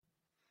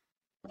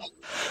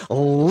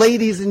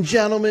Ladies and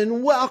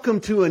gentlemen, welcome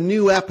to a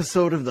new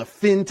episode of the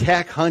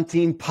FinTech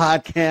Hunting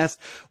Podcast.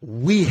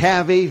 We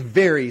have a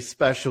very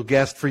special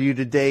guest for you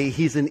today.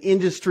 He's an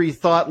industry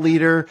thought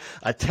leader,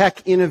 a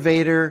tech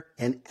innovator,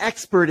 an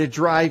expert at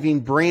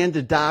driving brand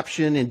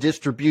adoption and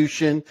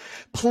distribution.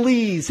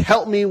 Please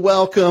help me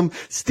welcome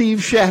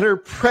Steve Shatter,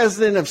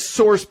 president of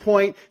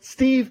SourcePoint.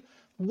 Steve,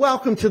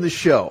 welcome to the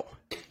show.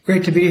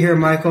 Great to be here,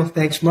 Michael.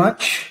 Thanks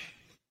much.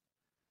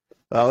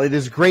 Well, it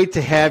is great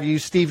to have you.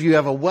 Steve, you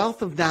have a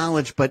wealth of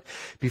knowledge, but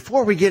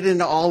before we get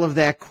into all of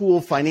that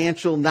cool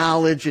financial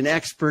knowledge and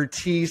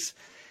expertise,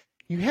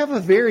 you have a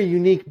very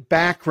unique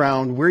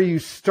background where you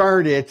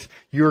started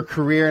your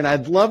career, and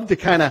I'd love to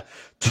kind of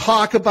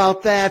talk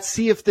about that,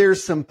 see if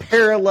there's some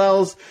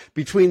parallels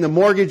between the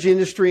mortgage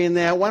industry and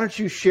that. Why don't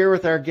you share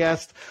with our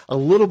guest a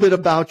little bit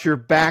about your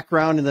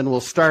background, and then we'll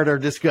start our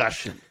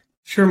discussion.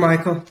 Sure,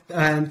 Michael.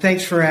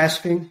 Thanks for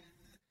asking.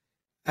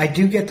 I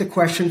do get the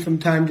question from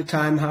time to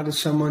time, how does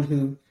someone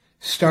who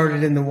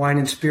started in the wine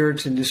and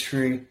spirits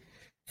industry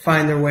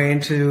find their way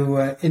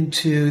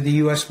into the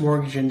U.S.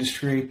 mortgage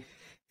industry?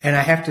 And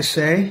I have to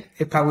say,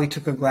 it probably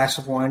took a glass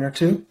of wine or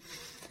two.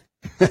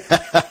 And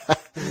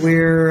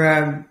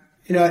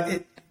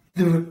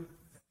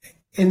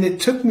it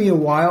took me a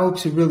while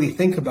to really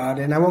think about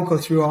it. And I won't go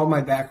through all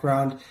my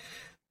background,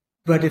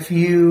 but if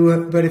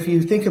you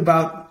think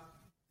about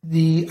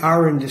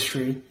our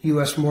industry,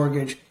 U.S.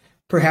 mortgage,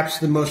 perhaps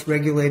the most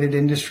regulated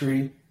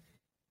industry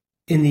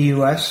in the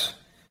U.S.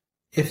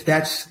 If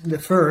that's the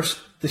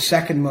first, the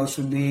second most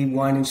would be the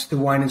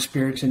wine and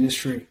spirits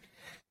industry.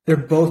 They're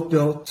both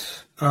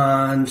built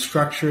on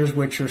structures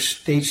which are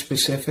state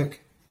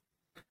specific.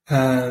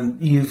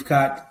 You've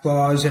got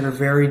laws that are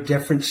very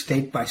different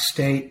state by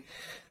state.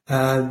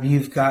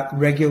 You've got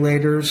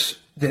regulators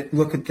that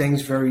look at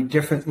things very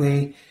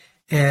differently.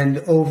 And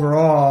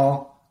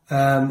overall,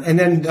 and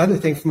then the other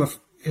thing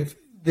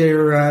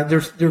they're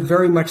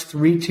very much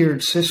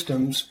three-tiered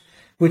systems,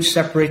 which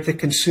separate the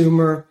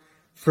consumer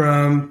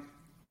from,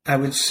 I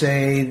would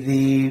say,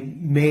 the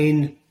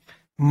main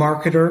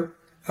marketer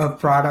of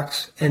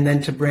products, and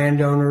then to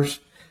brand owners.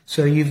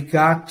 So you've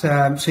got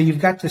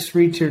this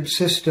three-tiered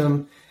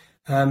system.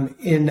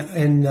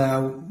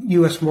 In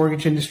U.S.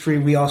 mortgage industry,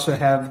 we also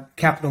have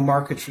capital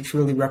markets, which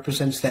really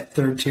represents that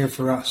third tier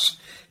for us.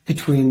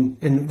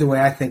 In the way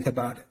I think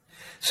about it.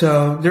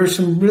 So there's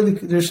some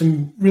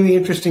really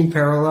interesting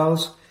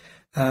parallels.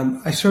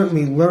 I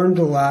certainly learned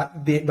a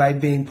lot by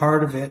being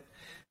part of it.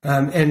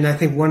 And I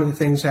think one of the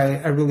things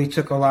I really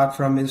took a lot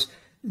from is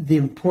the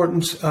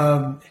importance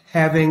of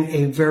having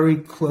a very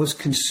close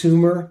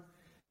consumer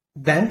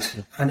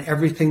bent on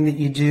everything that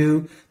you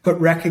do, but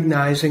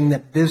recognizing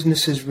that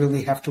businesses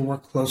really have to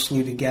work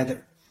closely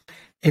together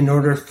in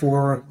order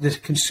for the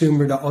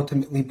consumer to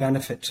ultimately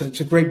benefit. So it's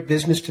a great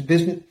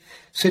business-to-business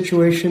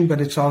situation,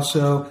 but it's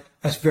also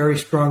a very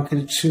strong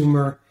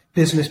consumer,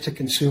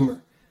 business-to-consumer.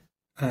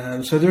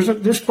 So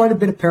there's quite a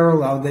bit of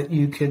parallel that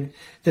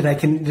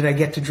I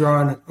get to draw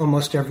on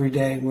almost every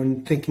day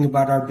when thinking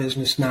about our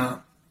business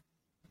now.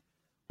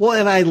 Well,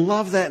 and I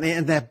love that,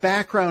 and that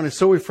background is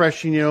so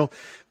refreshing.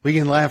 We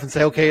can laugh and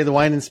say, okay, the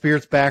wine and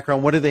spirits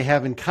background, what do they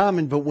have in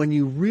common? But when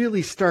you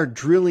really start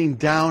drilling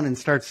down and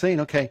start saying,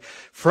 okay,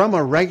 from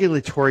a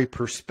regulatory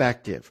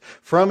perspective,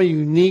 from a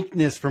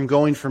uniqueness from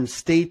going from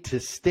state to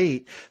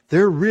state,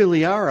 there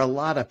really are a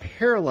lot of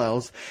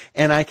parallels.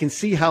 And I can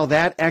see how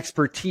that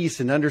expertise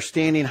and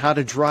understanding how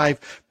to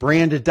drive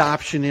brand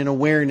adoption and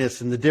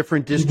awareness and the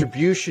different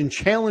distribution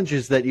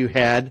challenges that you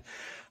had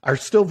are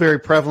still very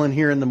prevalent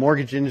here in the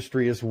mortgage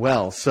industry as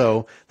well.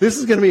 So this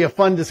is going to be a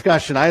fun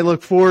discussion. I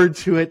look forward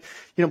to it.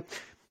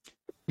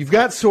 You've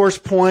got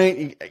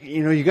SourcePoint.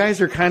 You guys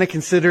are kind of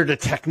considered a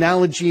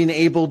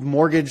technology-enabled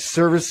mortgage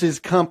services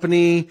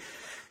company.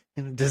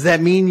 Does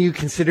that mean you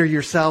consider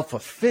yourself a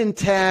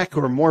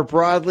fintech, or more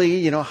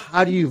broadly,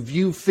 how do you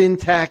view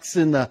fintechs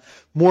in the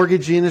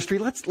mortgage industry?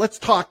 Let's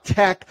talk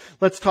tech.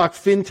 Let's talk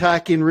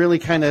fintech and really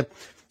kind of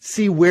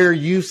see where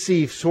you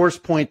see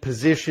SourcePoint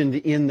positioned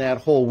in that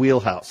whole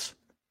wheelhouse.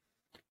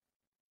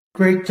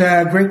 Great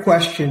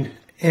question.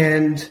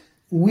 And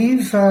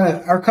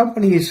our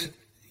company is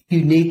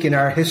unique in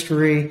our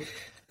history.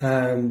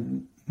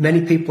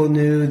 Many people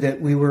knew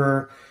that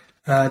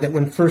that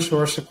when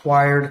FirstSource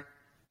acquired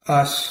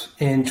us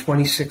in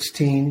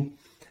 2016,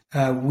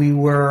 we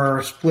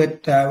were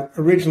split.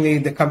 Originally,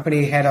 the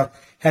company had a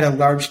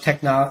large tech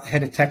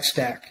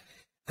stack.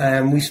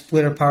 We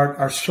split apart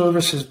our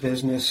services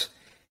business.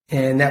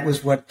 And that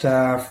was what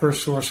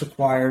FirstSource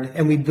acquired.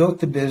 And we built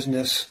the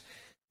business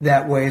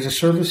that way as a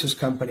services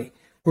company.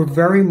 We're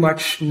very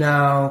much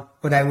now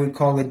what I would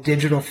call a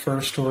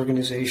digital-first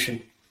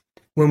organization.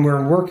 When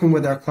we're working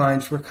with our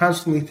clients, we're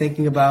constantly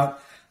thinking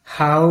about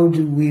how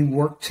do we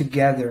work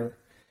together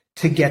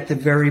to get the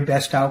very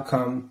best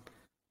outcome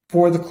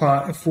for the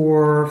client,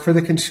 for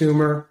the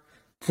consumer,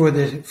 for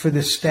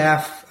the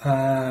staff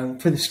at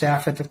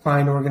the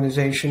client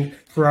organization,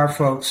 for our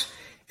folks.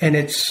 And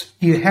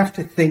you have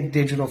to think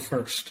digital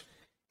first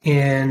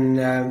in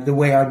the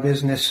way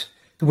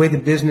the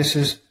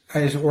businesses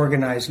is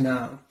organized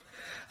now.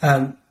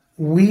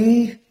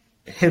 We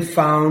have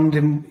found,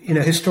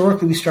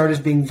 historically we started as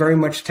being very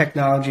much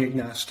technology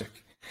agnostic,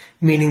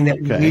 meaning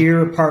that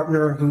we're a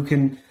partner who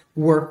can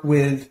work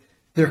with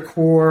their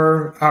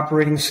core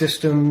operating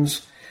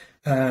systems,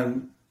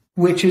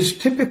 which is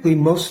typically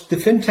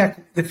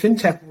the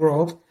fintech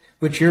world,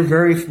 which you're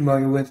very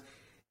familiar with.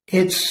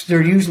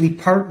 They're usually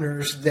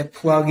partners that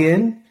plug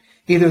in.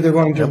 Either they're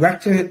going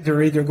direct to the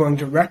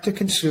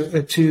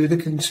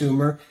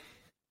consumer,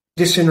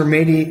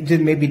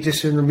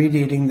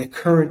 disintermediating the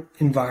current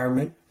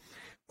environment,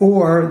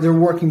 or they're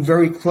working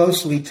very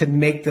closely to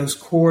make those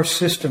core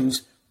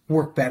systems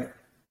work better.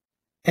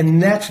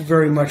 And that's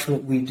very much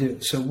what we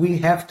do. So we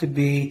have to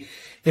be,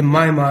 in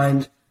my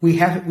mind, we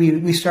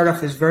start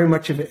off as very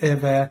much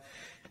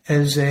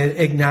as an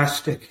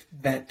agnostic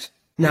bent.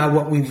 Now,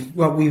 what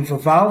we've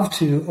evolved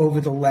to over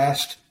the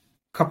last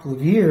couple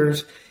of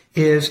years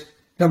is,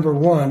 number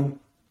one,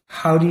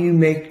 how do you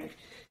make,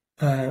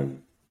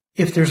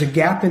 if there's a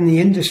gap in the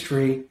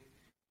industry,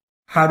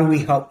 how do we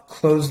help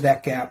close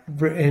that gap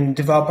and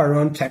develop our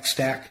own tech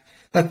stack?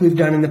 Like we've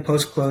done in the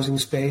post-closing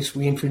space,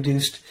 we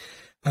introduced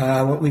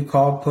what we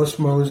call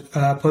post-close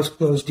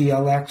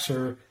DLX,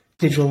 or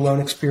digital loan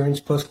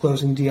experience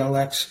post-closing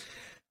DLX.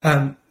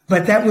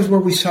 But that was where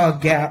we saw a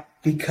gap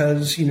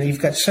because, you've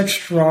got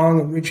such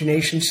strong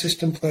origination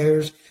system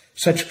players,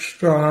 such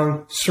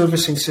strong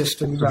servicing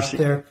systems out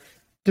there.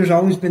 There's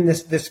always been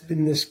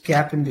this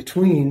gap in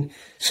between.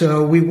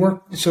 So we've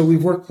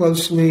worked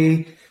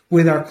closely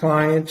with our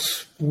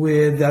clients,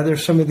 with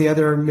some of the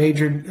other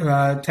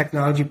major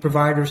technology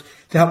providers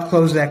to help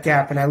close that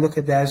gap. And I look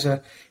at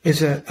that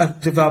as a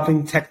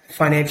developing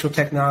financial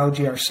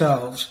technology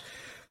ourselves.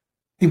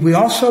 We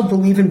also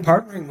believe in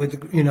partnering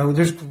with,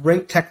 there's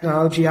great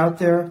technology out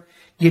there.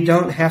 You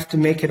don't have to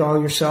make it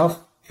all yourself.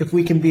 If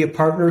we can be a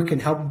partner, can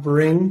help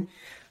bring,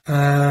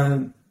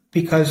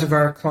 because of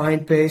our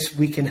client base,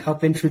 we can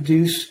help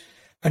introduce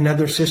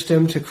another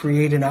system to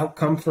create an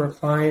outcome for a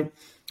client.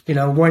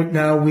 Right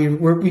now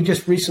we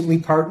just recently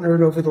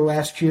partnered over the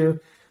last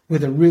year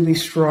with a really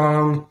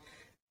strong,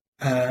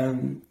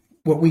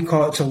 what we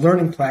call, it's a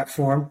learning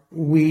platform.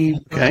 We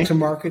brought to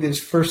market as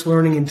First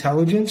Learning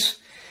Intelligence.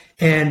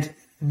 And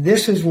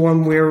this is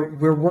one where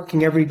we're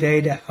working every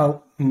day to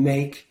help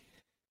make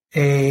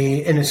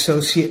an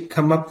associate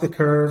come up the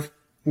curve,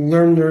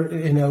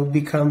 learn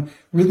become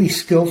really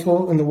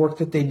skillful in the work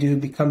that they do,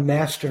 become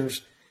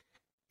masters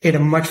at a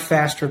much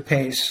faster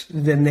pace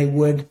than they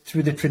would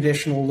through the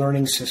traditional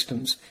learning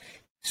systems.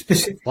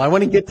 Well, I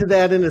want to get to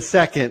that in a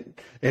second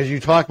as you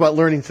talk about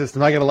learning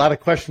systems. I got a lot of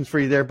questions for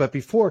you there, but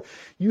before,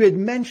 you had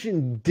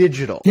mentioned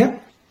digital,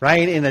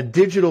 right? In a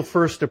digital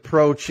first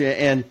approach.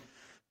 And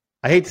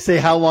I hate to say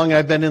how long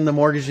I've been in the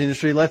mortgage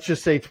industry. Let's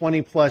just say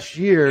 20 plus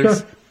years.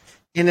 Sure.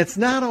 And it's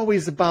not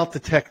always about the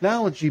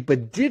technology,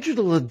 but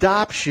digital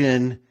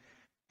adoption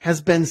has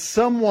been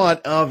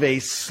somewhat of a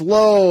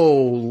slow,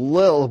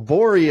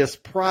 laborious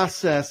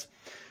process.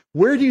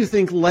 Where do you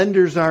think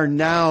lenders are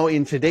now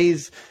in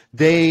today's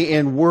day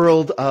and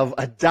world of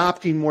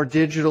adopting more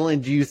digital?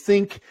 And do you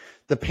think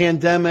the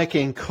pandemic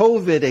and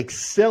COVID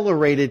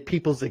accelerated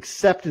people's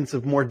acceptance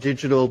of more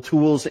digital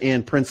tools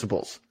and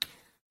principles?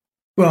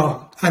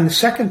 Well, on the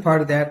second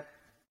part of that,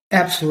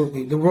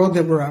 absolutely. The world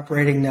that we're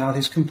operating now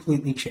has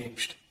completely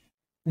changed.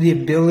 The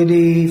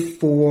ability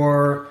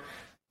for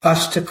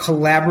us to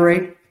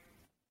collaborate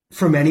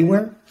from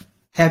anywhere,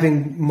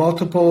 having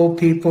multiple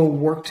people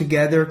work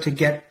together to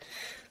get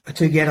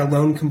a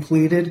loan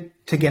completed,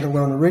 to get a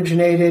loan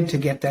originated, to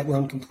get that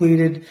loan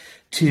completed,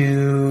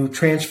 to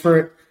transfer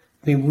it.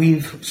 I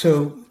mean,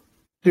 so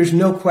there's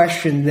no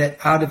question that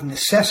out of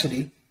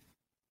necessity,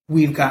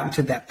 we've gotten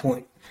to that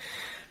point.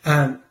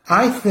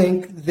 I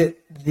think that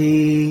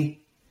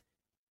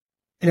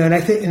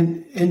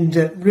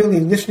really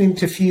listening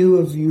to a few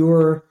of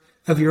your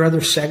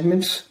other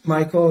segments,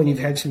 Michael, and you've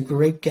had some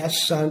great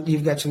guests on.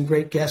 You've got some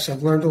great guests.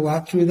 I've learned a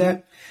lot through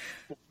that.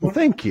 Well,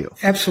 thank you.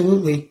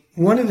 Absolutely.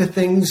 One of the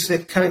things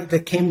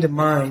that came to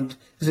mind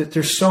is that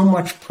there's so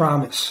much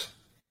promise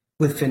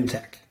with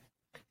fintech.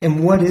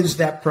 And what is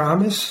that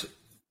promise?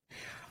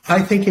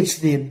 I think it's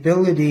the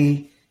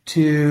ability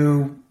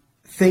to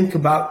think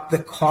about the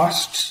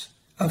costs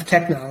of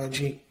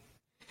technology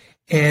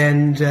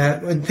and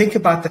think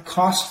about the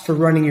cost for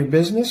running your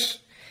business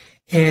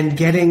and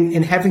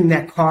having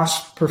that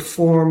cost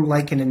perform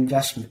like an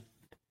investment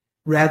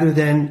rather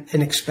than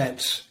an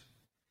expense.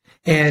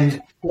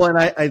 And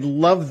I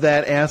love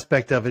that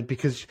aspect of it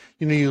because,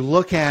 you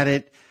look at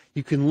it,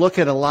 you can look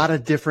at a lot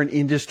of different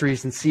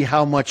industries and see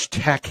how much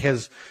tech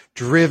has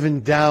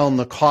driven down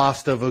the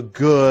cost of a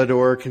good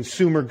or a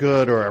consumer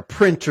good or a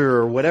printer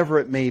or whatever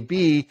it may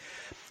be.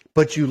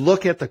 But you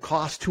look at the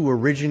cost to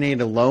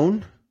originate a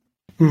loan,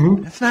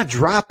 it's not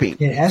dropping.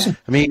 It hasn't.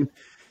 I mean,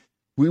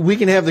 we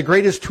can have the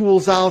greatest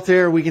tools out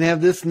there. We can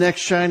have this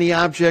next shiny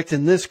object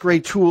and this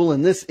great tool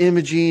and this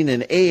imaging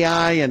and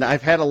AI. And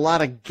I've had a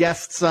lot of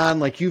guests on,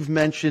 like you've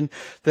mentioned,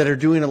 that are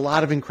doing a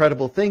lot of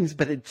incredible things,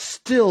 but it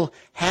still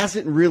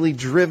hasn't really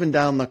driven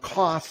down the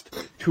cost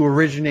to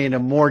originate a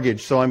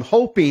mortgage. So I'm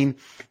hoping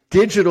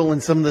digital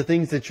and some of the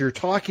things that you're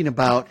talking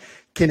about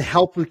can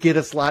help get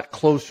us a lot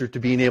closer to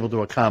being able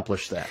to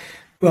accomplish that.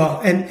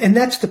 Well, and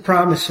that's the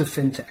promise of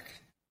fintech.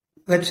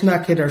 Let's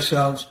not kid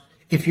ourselves.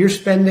 If you're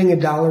spending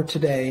 $1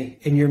 today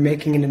and you're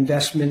making an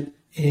investment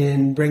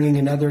in bringing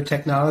another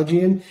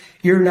technology in,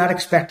 you're not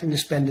expecting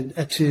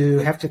to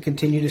have to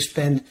continue to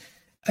spend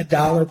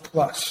 $1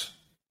 plus.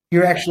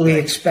 You're actually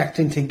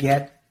expecting to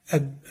get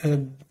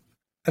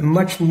a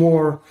much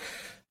more.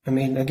 I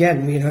mean,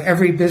 again,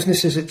 every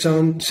business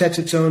sets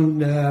its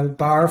own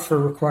bar for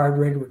required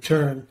rate of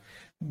return,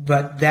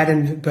 but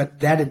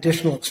that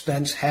additional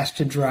expense has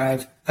to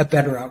drive a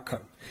better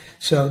outcome.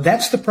 So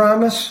that's the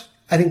promise.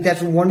 I think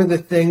that's one of the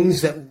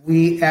things that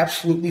we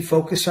absolutely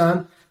focus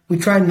on. We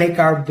try and make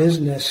our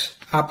business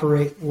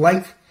operate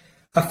like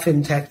a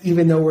fintech,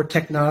 even though we're a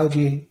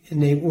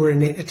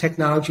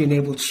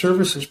technology-enabled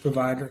services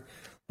provider.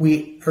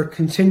 We are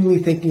continually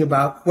thinking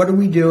about what are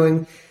we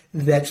doing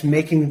that's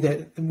making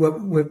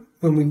when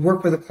we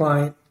work with a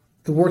client,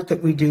 the work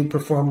that we do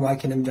perform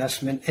like an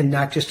investment and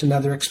not just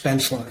another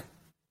expense line.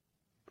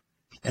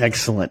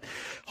 Excellent.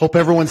 Hope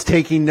everyone's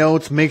taking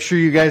notes. Make sure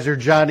you guys are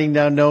jotting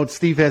down notes.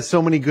 Steve has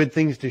so many good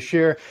things to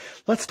share.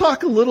 Let's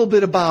talk a little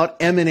bit about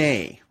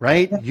M&A,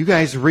 right? Yeah. You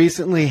guys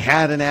recently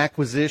had an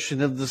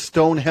acquisition of the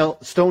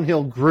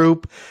Stonehill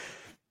Group.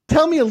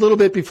 Tell me a little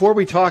bit before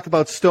we talk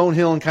about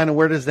Stonehill and kind of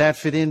where does that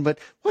fit in, but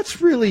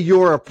what's really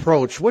your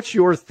approach? What's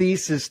your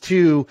thesis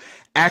to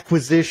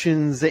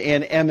acquisitions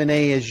and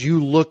M&A as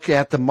you look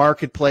at the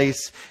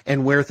marketplace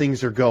and where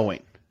things are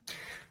going?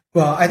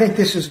 Well, I think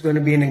this is going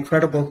to be an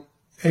incredibly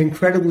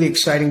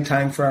exciting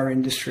time for our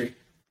industry.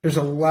 There's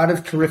a lot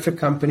of terrific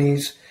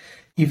companies.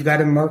 You've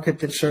got a market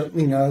that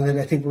certainly that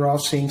I think we're all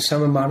seeing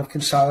some amount of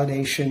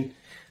consolidation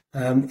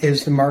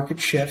as the market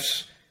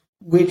shifts,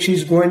 which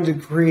is going to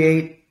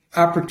create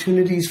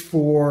opportunities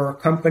for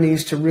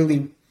companies to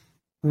really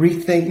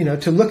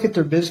rethink, to look at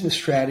their business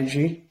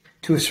strategy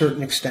to a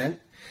certain extent,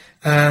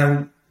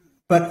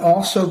 but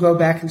also go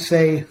back and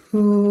say,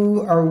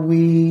 who are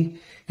we,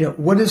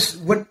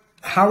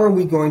 how are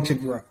we going to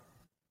grow?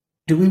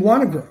 Do we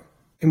want to grow?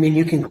 I mean,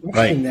 you can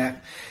question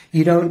that.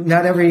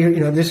 Not every,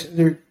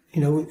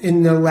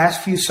 in the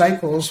last few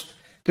cycles,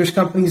 there's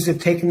companies that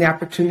have taken the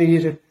opportunity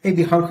to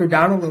maybe hunker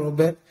down a little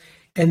bit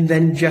and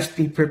then just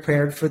be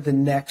prepared for the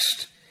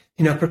next,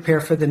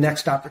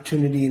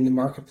 opportunity in the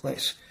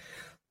marketplace.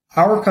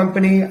 Our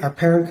company, our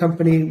parent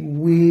company,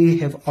 we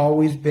have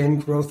always been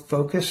growth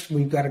focused.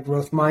 We've got a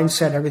growth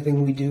mindset.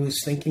 Everything we do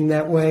is thinking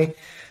that way.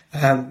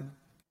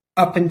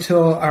 Up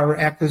until our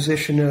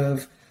acquisition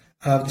of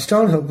the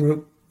Stonehill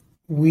Group,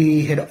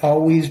 we had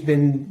always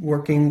been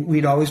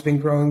we'd always been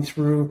growing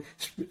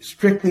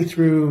strictly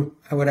through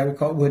what I would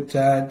call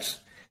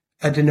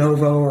a de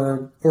novo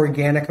or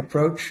organic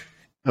approach.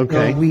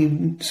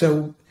 Okay.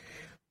 So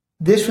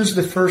this was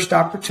the first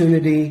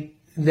opportunity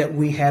that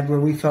we had where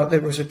we felt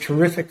there was a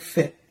terrific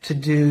fit to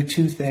do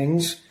two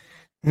things.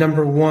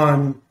 Number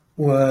one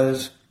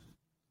was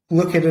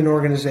look at an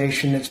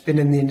organization that's been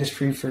in the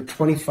industry for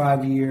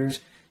 25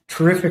 years,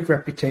 terrific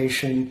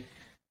reputation,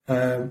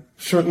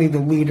 certainly the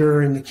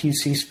leader in the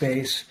QC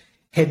space,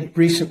 had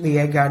recently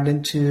gotten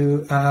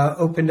into,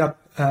 opened up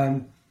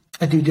a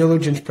due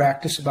diligence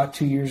practice about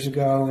 2 years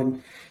ago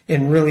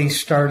and really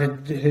has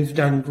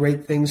done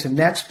great things in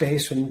that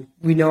space. And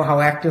we know how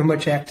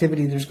much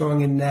activity there's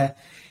going in the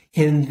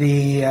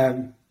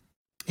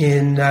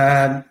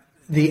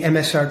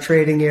MSR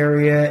trading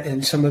area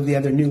and some of the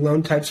other new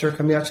loan types that are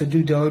coming out. So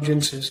due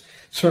diligence is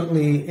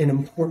certainly an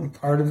important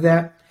part of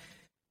that.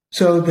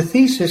 So the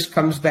thesis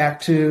comes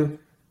back to,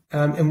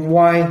 and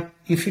why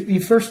you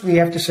firstly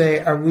have to say,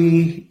 are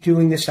we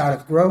doing this out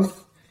of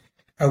growth?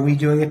 Are we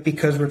doing it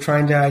because we're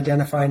trying to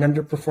identify an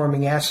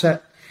underperforming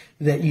asset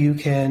that you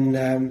can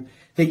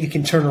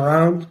turn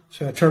around?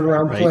 So a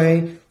turnaround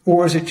play,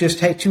 or is it just,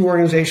 hey, two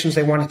organizations,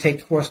 they want to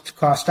take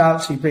cost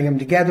out, so you bring them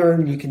together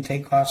and you can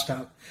take cost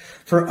out?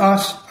 For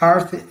us,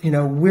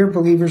 we're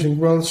believers in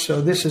growth, so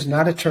this is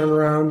not a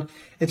turnaround.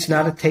 It's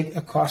not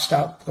a cost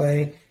out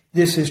play.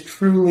 This is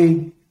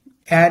truly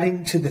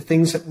adding to the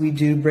things that we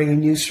do,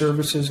 bringing new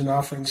services and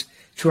offerings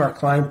to our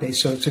client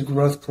base. So it's a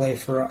growth play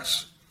for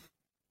us.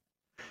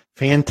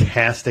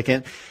 Fantastic.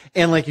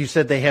 And like you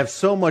said, they have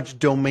so much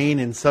domain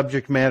and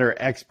subject matter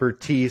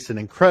expertise and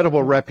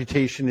incredible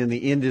reputation in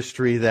the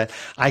industry that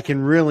I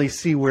can really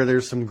see where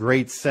there's some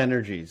great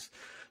synergies.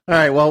 All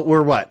right, well,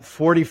 we're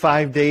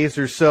 45 days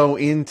or so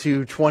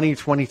into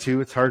 2022.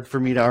 It's hard for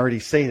me to already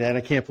say that.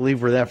 I can't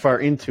believe we're that far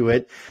into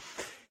it.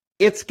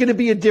 It's going to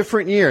be a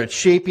different year. It's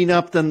shaping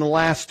up than the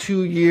last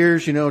 2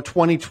 years.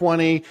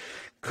 2020,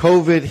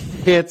 COVID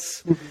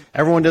hits.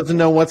 Everyone doesn't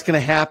know what's going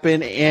to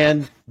happen,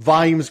 and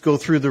volumes go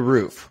through the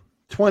roof.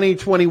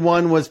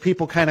 2021 was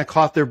people kind of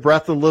caught their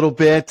breath a little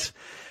bit.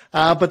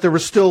 but there were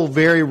still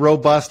very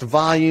robust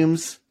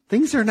volumes.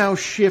 Things are now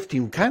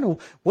shifting. Kind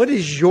of, what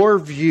is your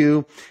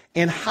view,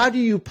 and how do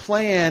you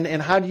plan,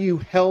 and how do you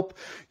help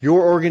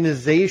your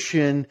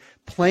organization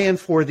plan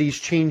for these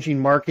changing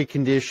market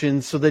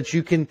conditions so that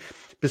you can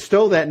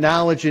bestow that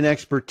knowledge and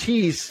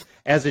expertise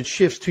as it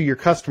shifts to your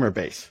customer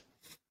base?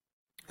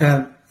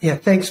 Yeah,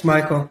 thanks,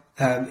 Michael.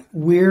 I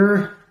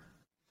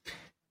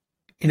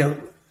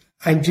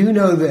do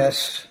know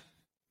this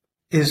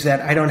is that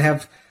I don't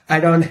have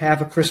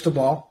a crystal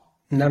ball.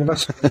 None of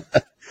us do.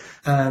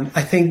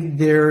 I think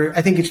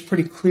it's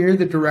pretty clear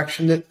the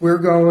direction that we're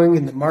going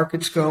and the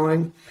market's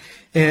going,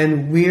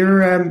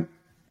 and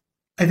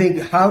I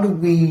think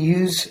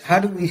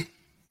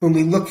when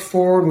we look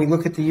forward, we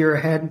look at the year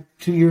ahead,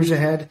 2 years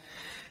ahead,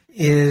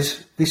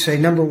 is we say,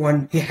 number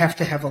one, you have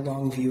to have a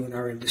long view in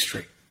our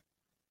industry.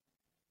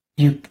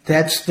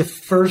 That's the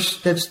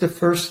first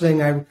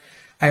thing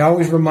I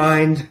always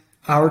remind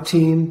our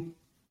team.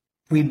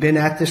 We've been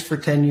at this for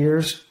 10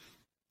 years,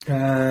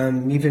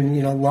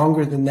 even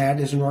longer than that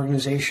as an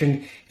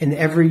organization. And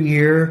every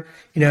year,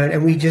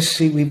 and we just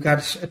see we've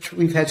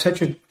had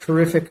such a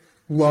terrific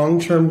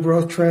long-term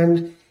growth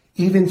trend,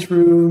 even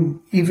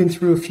through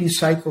a few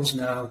cycles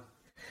now.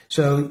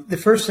 So the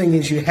first thing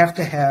is you have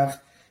to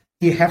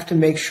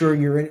make sure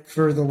you're in it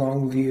for the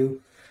long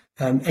view,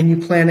 and you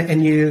plan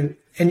and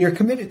you're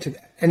committed to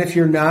that. And if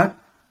you're not,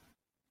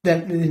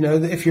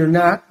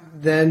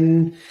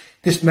 then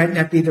this might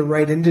not be the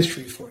right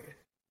industry for you.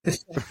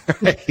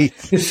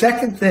 The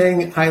second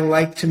thing, I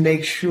like to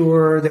make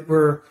sure that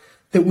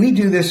we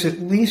do this at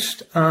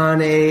least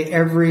on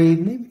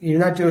you're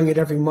not doing it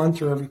every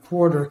month or every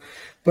quarter,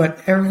 but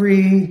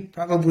every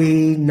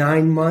probably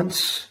 9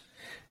 months,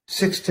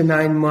 6 to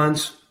 9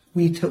 months,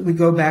 we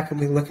go back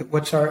and we look at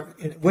what's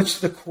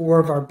the core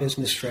of our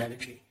business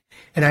strategy.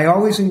 And I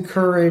always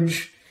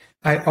encourage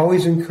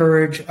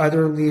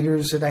other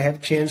leaders that I have a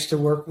chance to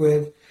work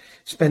with,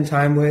 spend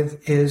time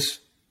with, is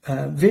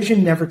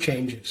vision never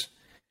changes.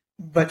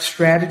 But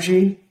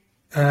strategy,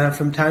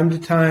 from time to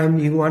time,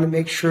 you want to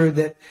make sure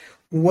that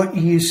what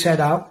you set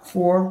out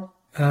for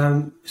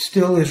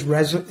still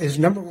is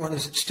number one,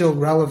 is it still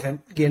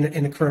relevant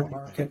in the current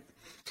market?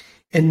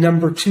 And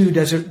number two,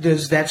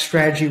 does that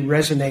strategy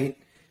resonate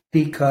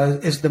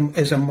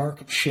as a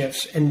market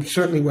shifts, and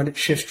certainly when it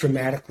shifts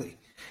dramatically?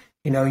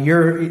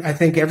 I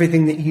think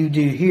everything that you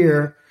do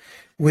here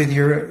with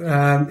your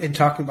in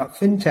talking about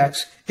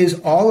fintechs is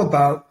all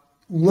about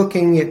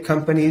looking at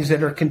companies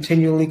that are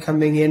continually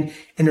coming in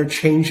and are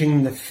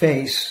changing the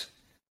face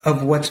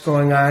of what's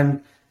going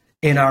on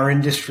in our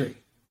industry.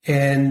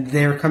 And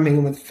they're coming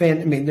in with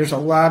there's a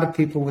lot of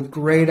people with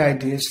great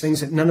ideas,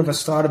 things that none of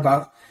us thought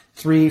about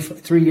 3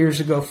 years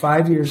ago,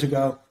 5 years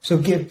ago. So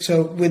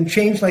when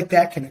change like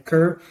that can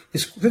occur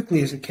as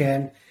quickly as it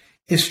can,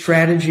 is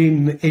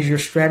your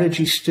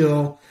strategy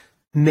still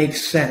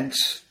makes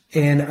sense?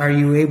 And are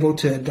you able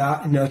to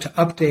adopt, to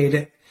update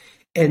it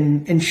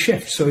and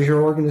shift? So is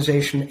your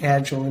organization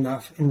agile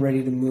enough and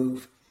ready to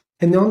move?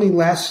 And the only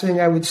last thing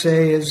I would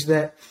say is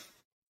that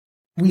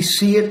we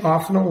see it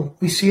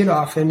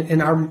often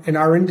in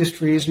our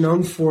industry is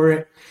known for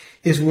it,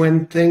 is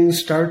when things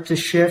start to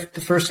shift,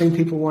 the first thing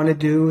people want to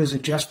do is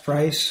adjust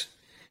price,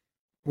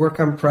 work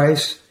on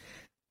price.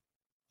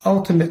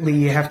 Ultimately,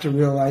 you have to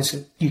realize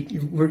that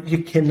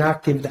you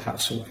cannot give the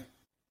house away.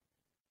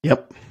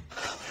 Yep.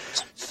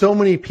 So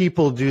many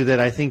people do that.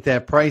 I think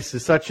that price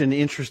is such an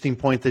interesting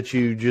point that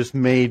you just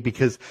made,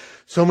 because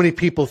so many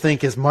people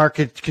think as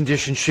market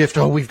conditions shift,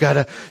 we've got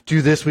to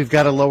do this, we've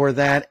got to lower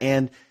that.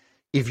 And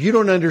if you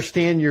don't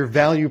understand your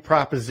value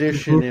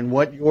proposition and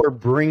what you're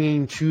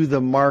bringing to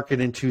the market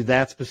and to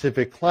that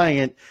specific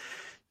client,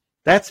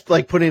 that's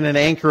like putting an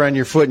anchor on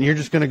your foot, and you're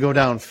just going to go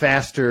down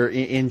faster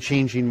in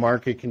changing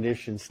market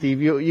conditions.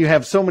 Steve, you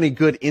have so many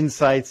good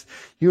insights.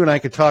 You and I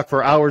could talk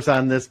for hours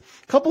on this.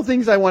 A couple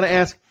things I want to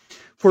ask.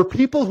 For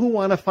people who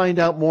want to find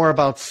out more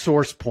about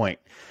SourcePoint,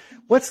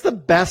 what's the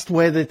best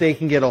way that they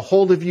can get a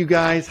hold of you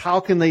guys?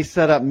 How can they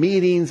set up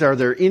meetings? Are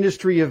there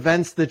industry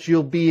events that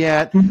you'll be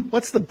at?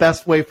 What's the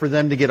best way for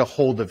them to get a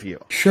hold of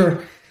you?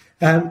 Sure.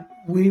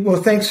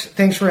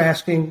 Thanks for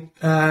asking.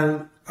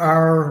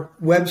 Our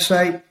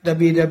website,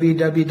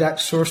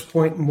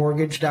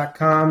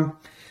 www.sourcepointmortgage.com.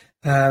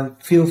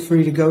 Feel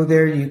free to go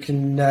there. You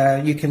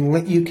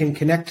can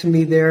connect to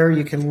me there.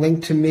 You can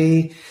link to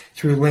me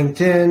through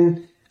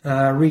LinkedIn.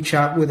 Reach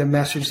out with a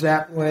message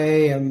that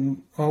way.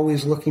 I'm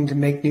always looking to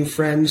make new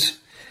friends.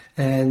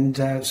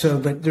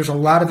 But there's a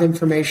lot of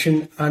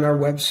information on our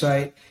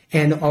website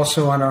and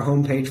also on our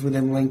homepage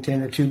within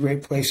LinkedIn are two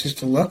great places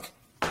to look.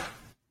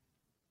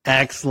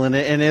 Excellent.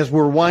 And as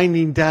we're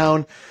winding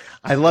down,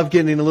 I love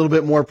getting a little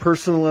bit more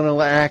personal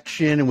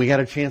interaction, and we got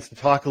a chance to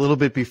talk a little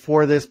bit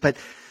before this, but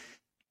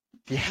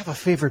do you have a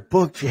favorite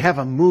book? Do you have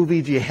a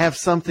movie? Do you have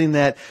something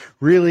that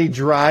really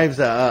drives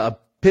a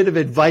bit of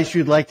advice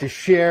you'd like to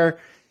share?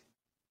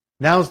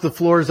 Now's the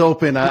floor is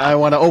open. I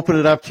want to open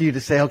it up to you to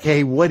say,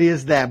 okay, what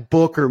is that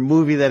book or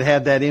movie that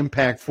had that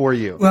impact for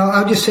you? Well,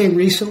 I'll just say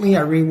recently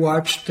I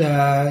rewatched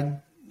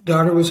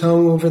daughter was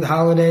home over the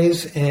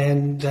holidays,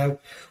 and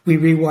we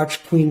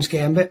rewatched Queen's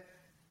Gambit.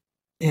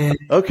 And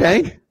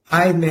okay,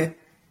 I admit,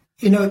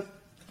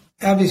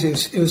 obviously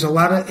it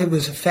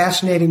was a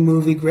fascinating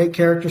movie, great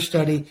character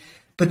study.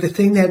 But the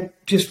thing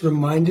that just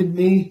reminded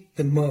me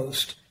the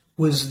most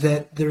was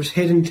that there's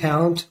hidden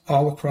talent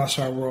all across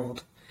our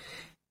world.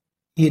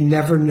 You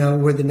never know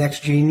where the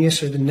next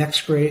genius or the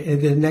next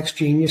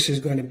genius is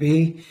going to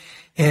be,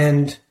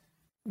 and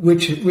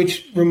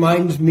which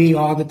reminds me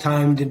all the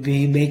time to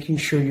be making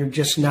sure you're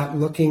just not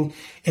looking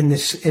in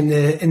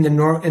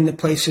the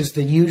places,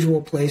 the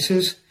usual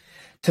places,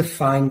 to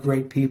find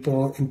great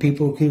people and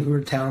people who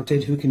are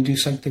talented who can do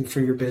something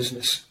for your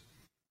business.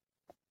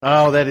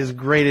 Oh, that is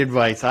great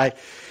advice.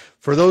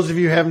 For those of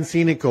you who haven't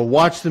seen it, go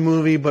watch the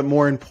movie, but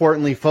more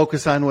importantly,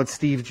 focus on what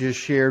Steve just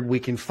shared. We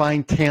can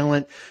find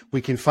talent.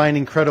 We can find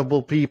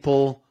incredible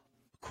people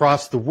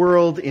across the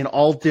world in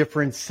all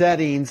different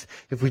settings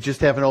if we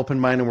just have an open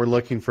mind and we're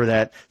looking for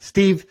that.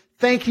 Steve,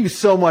 thank you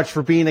so much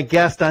for being a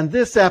guest on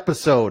this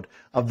episode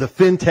of the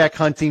FinTech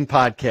Hunting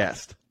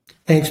Podcast.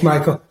 Thanks,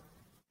 Michael.